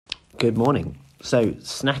Good morning. So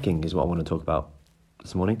snacking is what I want to talk about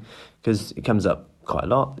this morning because it comes up quite a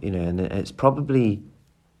lot, and it's probably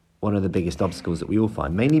one of the biggest obstacles that we all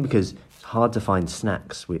find, mainly because it's hard to find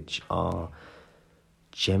snacks which are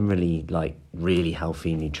generally like really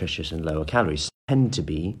healthy, nutritious and lower calories.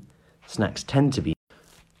 Snacks tend to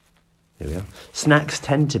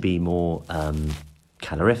be more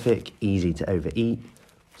calorific, easy to overeat,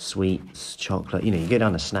 sweets, chocolate. You go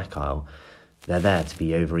down a snack aisle, they're there to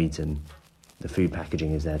be overeaten. The food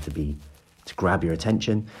packaging is there to grab your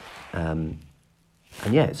attention.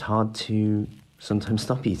 It's hard to sometimes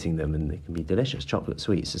stop eating them, and they can be delicious, chocolate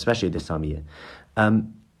sweets, especially this time of year.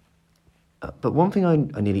 But one thing I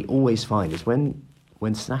nearly always find is when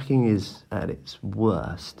snacking is at its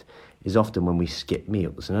worst is often when we skip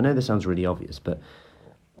meals. And I know this sounds really obvious, but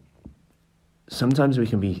sometimes we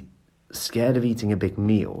can be scared of eating a big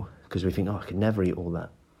meal because we think, I could never eat all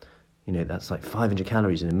that. That's like 500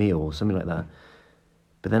 calories in a meal or something like that.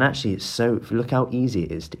 But then actually if you look how easy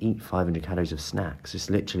it is to eat 500 calories of snacks, it's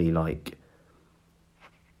literally like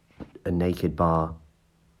a naked bar,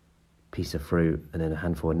 piece of fruit, and then a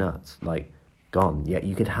handful of nuts, like gone. Yet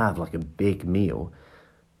you could have like a big meal,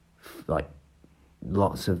 like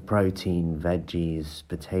lots of protein, veggies,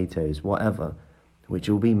 potatoes, whatever, which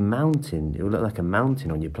will be mountain. It will look like a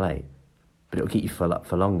mountain on your plate, but it'll keep you full up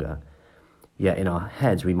for longer. Yet in our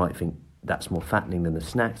heads, we might think that's more fattening than the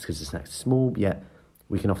snacks because the snacks are small, yet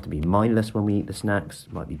we can often be mindless when we eat the snacks,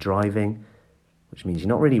 might be driving, which means you're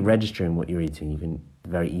not really registering what you're eating. You can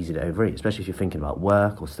very easy to overeat, especially if you're thinking about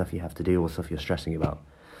work or stuff you have to do or stuff you're stressing about.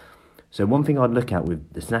 So one thing I'd look at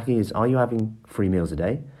with the snacking is, are you having 3 meals a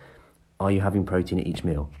day? Are you having protein at each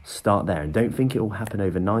meal? Start there, and don't think it will happen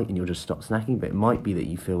overnight and you'll just stop snacking, but it might be that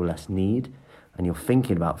you feel less need and you're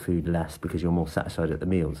thinking about food less because you're more satisfied at the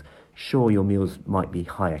meals. Sure, your meals might be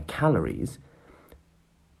higher calories,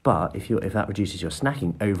 but if that reduces your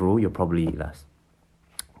snacking, overall, you'll probably eat less.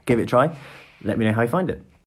 Give it a try. Let me know how you find it.